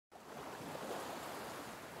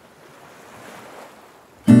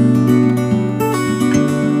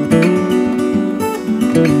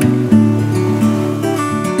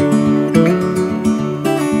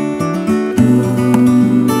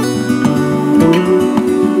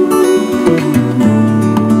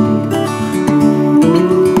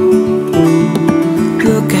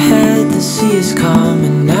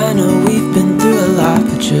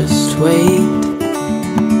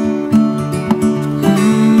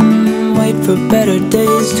for better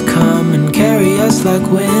days to come and carry us like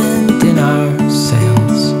wind in our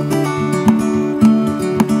sails.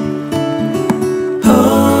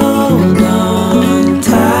 Hold on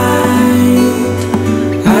tight,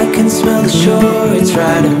 I can smell the shore, it's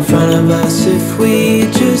right in front of us. If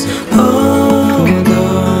we just hold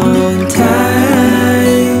on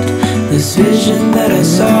tight, this vision that I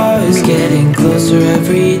saw is getting closer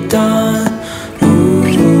every dawn.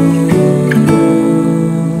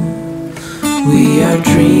 We are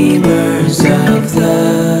dreamers of the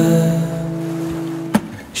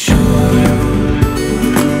shore.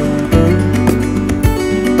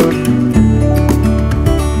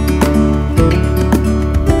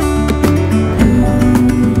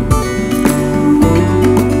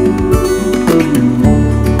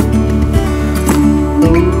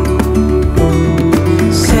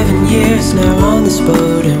 7 years now on this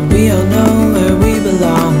boat, and we all know where we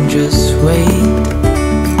belong. Just wait.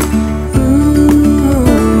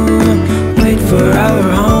 For our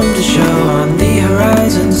home to show on the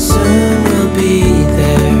horizon, soon we'll be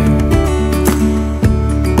there.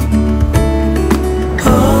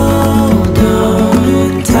 Hold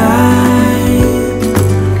on tight,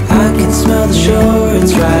 I can smell the shore,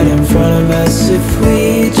 it's right in front of us. If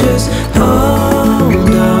we just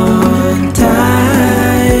hold on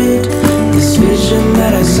tight, this vision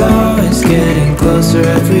that I saw is getting closer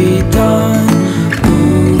every dawn.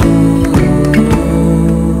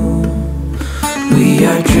 We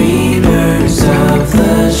are dreamers of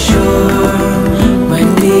the shore when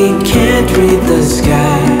we can't read the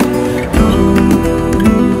sky.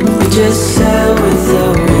 We just sail with the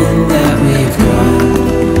wind that we've got,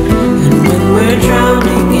 and when we're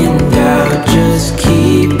drowning in doubt, just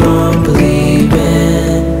keep on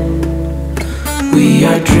believing. We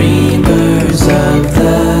are dreamers of the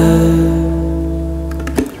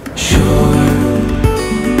shore.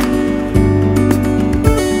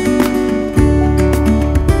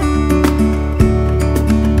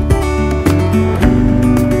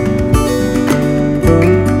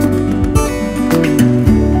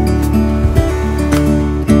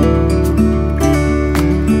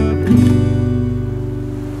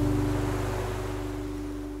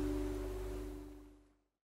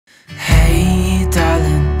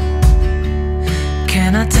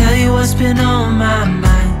 What's been on my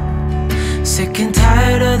mind? Sick and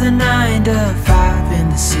tired of the 9 to 5 in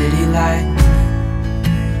the city life.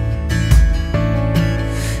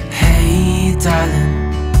 Hey darling,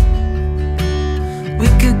 we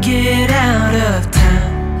could get out of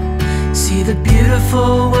town, see the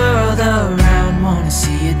beautiful world around, wanna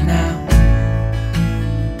see it now.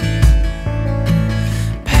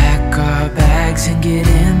 Pack our bags and get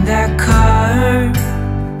in that car,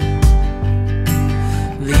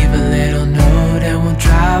 leave a little note and we'll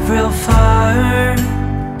drive real far.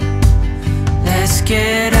 Let's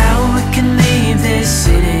get out, we can leave this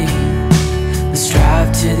city. Let's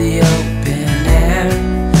drive to the open air.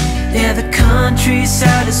 Yeah, the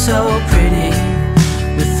countryside is so pretty,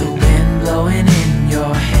 with the wind blowing in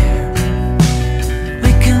your hair.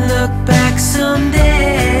 We can look back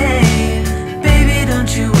someday, baby,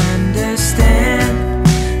 don't you understand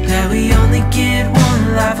that we only get one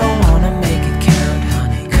life? I wanna make it count,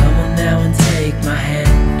 honey, come on now and take my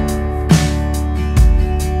hand.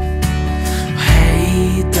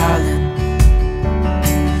 Hey darling,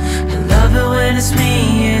 I love it when it's me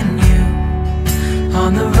and you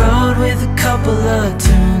on the road with a couple of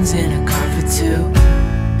tunes in a car for two.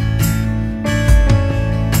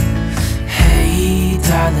 Hey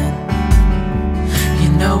darling, you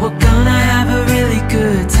know we're gonna have a really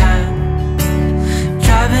good time,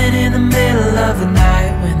 driving in the middle of the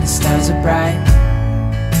night when the stars are bright.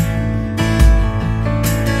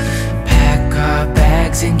 Pack our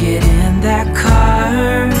bags and get in that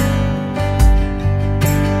car,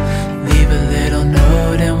 leave a little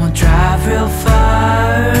note and we'll drive real far.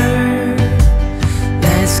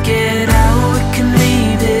 Let's get out, we can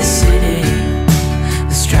leave this city.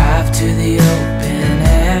 Let's drive to the open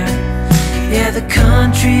air. Yeah, the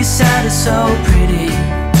countryside is so pretty,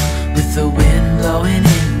 with the wind blowing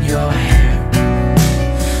in your hair.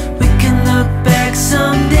 We can look back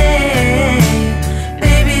someday,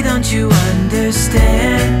 baby, don't you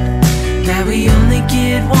understand that we only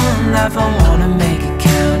get one life? I wanna make it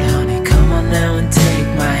count, honey, come on now and take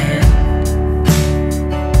my hand.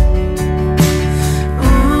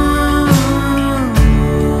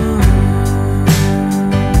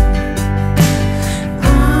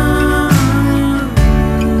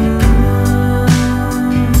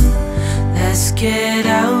 Get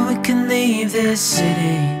out, we can leave this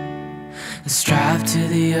city. Let's drive to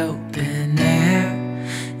the open air.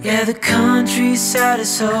 Yeah, the countryside is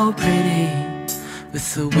so pretty,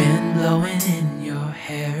 with the wind blowing in your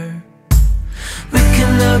hair. We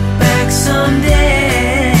can look back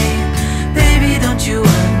someday, baby, don't you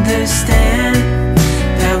understand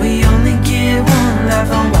that we only get one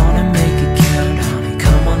life? I wanna make it count, honey,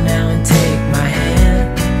 come on now and take my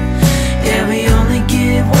hand. Yeah, we only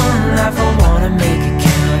get one life, I wanna make it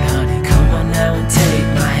count, honey, come on now and take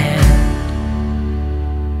my hand.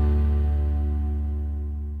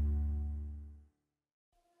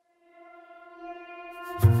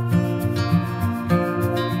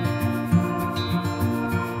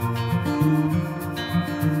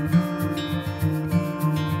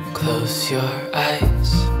 Close your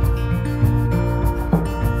eyes,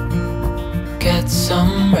 get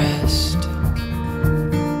some rest.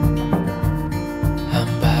 I'm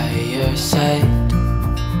by your side,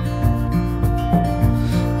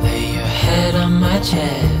 lay your head on my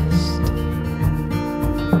chest.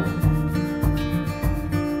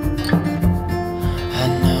 I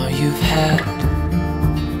know you've had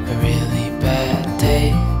a really bad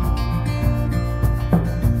day,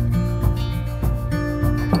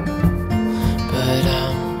 but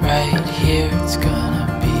I'm right here, it's gonna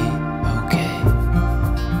be okay.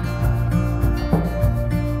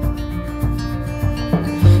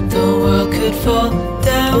 The world could fall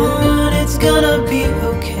down, it's gonna be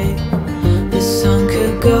okay. The sun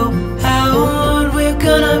could go out, we're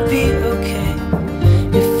gonna be okay.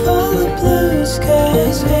 If all the blue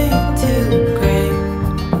skies fade to gray,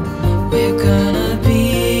 we're gonna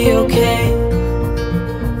be okay.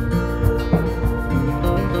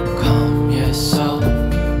 Calm your soul,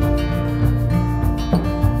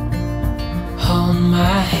 hold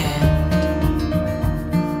my hand,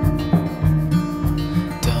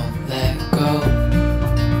 don't let go.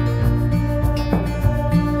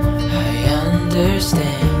 I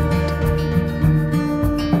understand.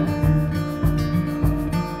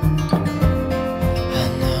 I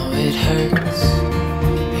know it hurts,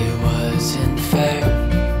 it wasn't fair.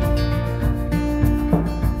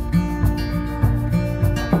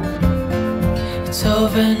 It's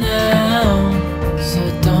over now, so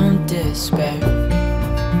don't despair.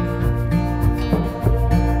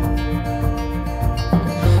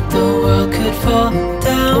 The world could fall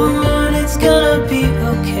down, it's gonna be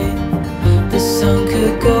okay. The sun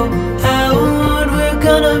could go out, we're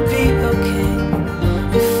gonna be okay.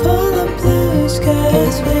 If all the blue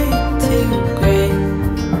skies fade to gray,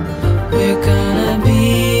 we're gonna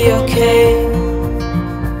be okay.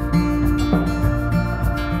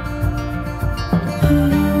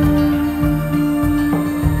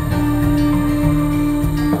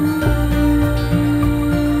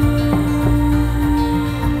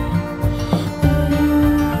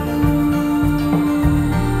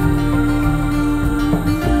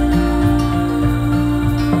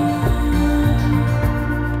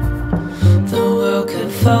 The world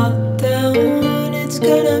could fall down, it's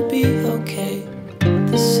gonna be okay.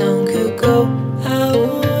 The sun could go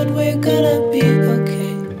out, we're gonna be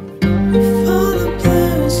okay. If all the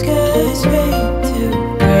blue skies fade to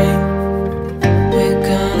gray, we're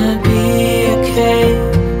gonna be okay.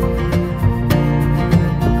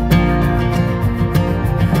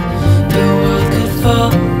 The world could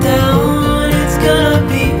fall down, it's gonna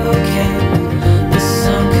be okay. The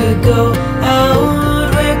sun could go out,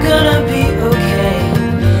 we're gonna be okay.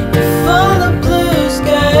 If all the blue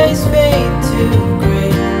skies fade to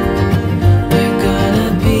gray, we're gonna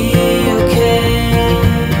be okay.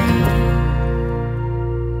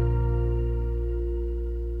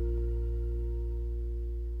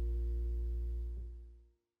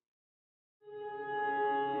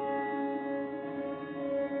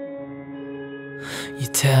 You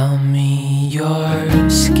tell me you're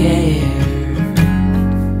scared,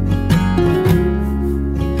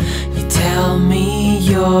 you tell me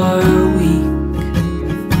you're weak,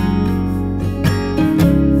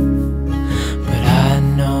 but I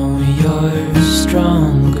know you're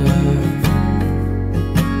stronger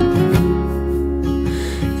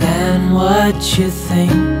than what you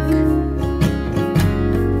think.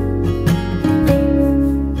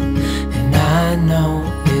 And I know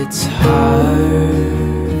it's hard,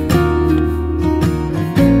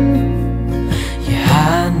 yeah,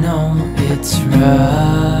 I know it's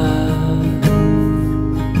rough,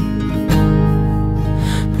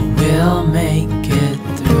 but we'll make it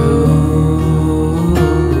through,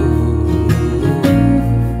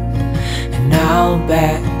 and I'll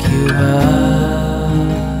back you up.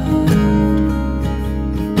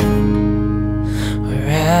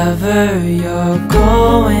 Wherever you're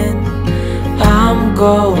going, I'm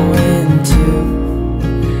going to.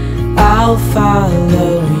 I'll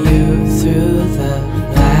follow you through the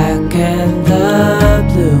light. and the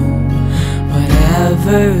blue.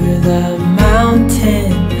 Whatever the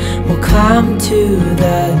mountain, we'll climb to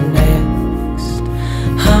the next.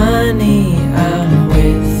 Honey, I'm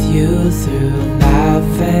with you through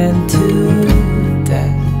life and to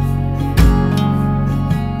death.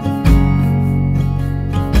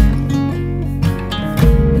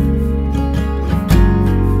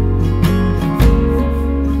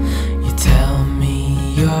 You tell me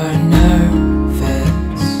you're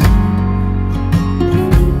nervous.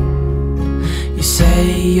 You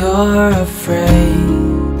say you're afraid.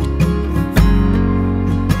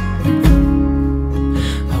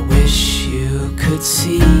 I wish you could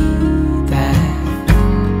see that.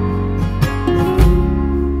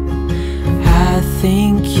 I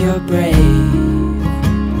think you're brave,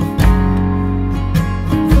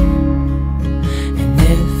 and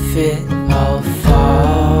if it all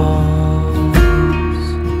falls,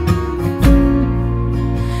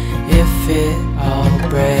 if it all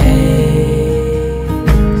breaks,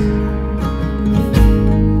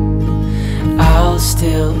 I'll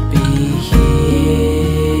still be here.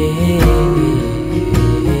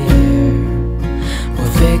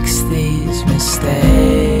 We'll fix these mistakes.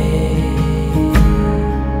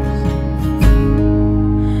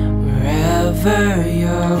 Wherever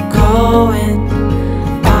you're going,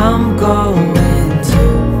 I'm going to.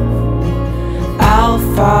 I'll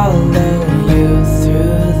follow you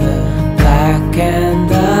through the black and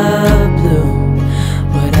the blue.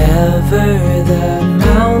 Whatever the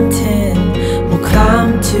mountain, we'll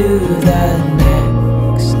climb to the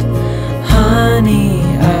next. Honey,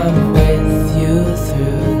 I'm with you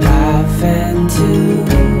through life and to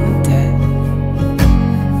death.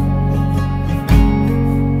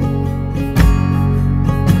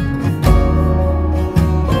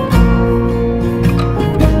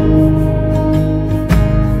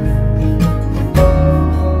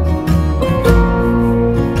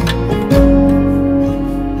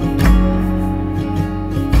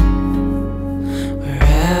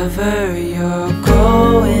 Wherever you're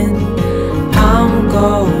going, I'm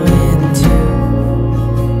going to.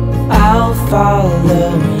 I'll follow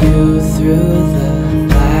you through the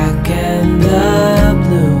black and the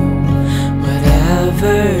blue.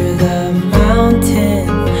 Whatever the mountain,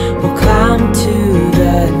 we'll climb to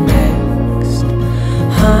the next.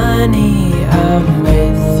 Honey, I'm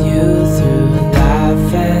with you through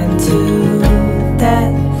life and to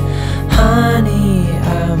death. Honey,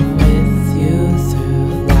 I'm with you through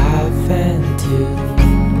life and to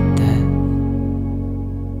death.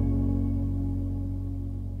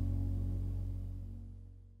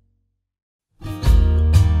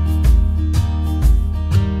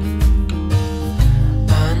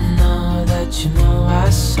 I know that you know I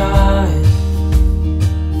saw it.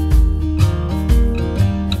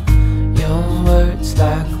 Your words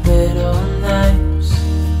like little knives.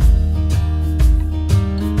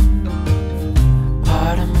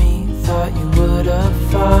 Part of me thought you would have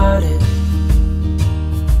fought it.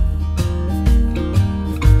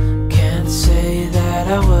 Can't say that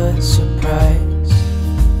I was surprised.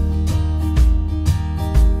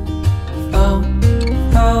 Oh,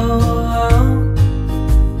 oh, oh,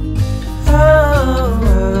 oh,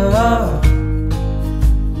 oh.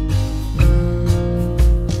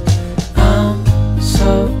 I'm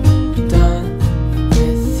so done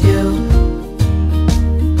with you.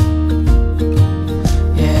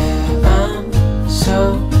 Yeah, I'm so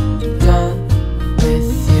done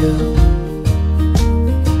with you.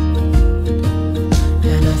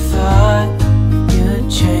 And I thought you'd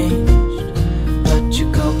changed, but you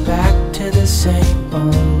go back to the same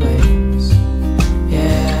old ways.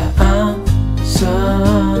 Yeah, I'm so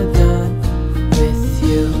done with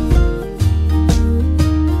you.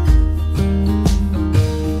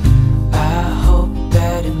 I hope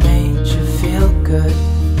that it made you feel good.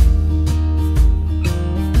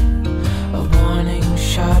 A warning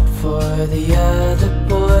shot for the other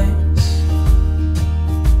boys.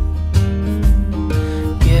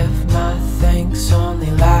 Give my thanks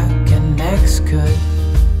only like an ex could.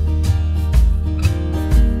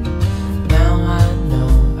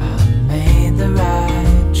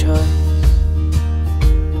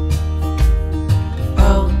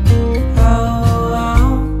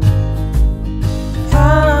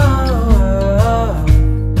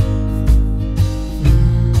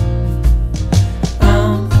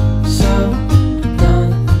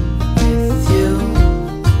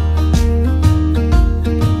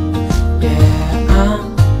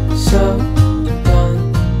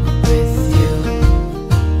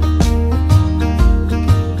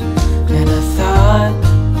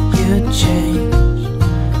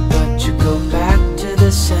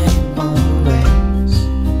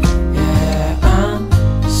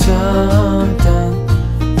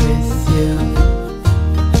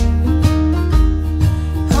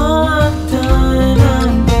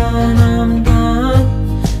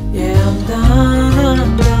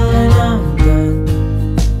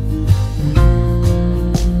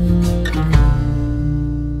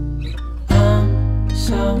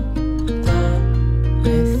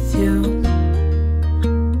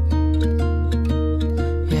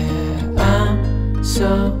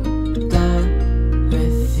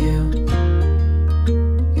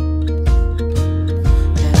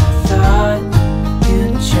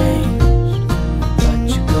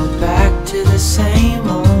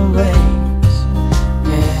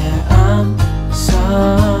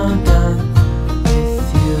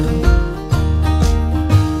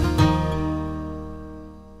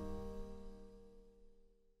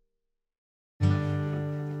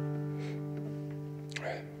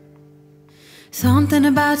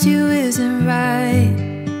 about you isn't right.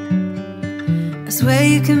 I swear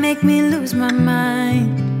you can make me lose my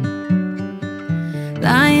mind.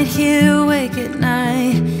 Lying here awake at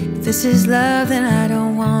night. If this is love, then I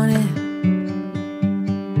don't want it.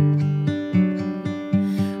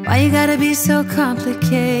 Why you gotta be so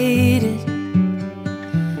complicated?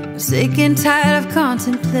 I'm sick and tired of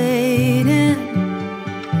contemplating.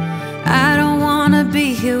 I don't wanna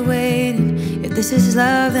be here waiting. If this is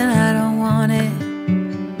love, then I don't want it.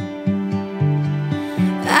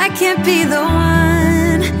 I can't be the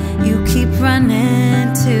one you keep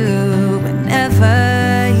running to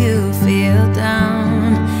whenever you feel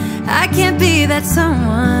down. I can't be that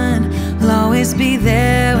someone who'll always be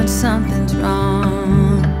there when something's wrong.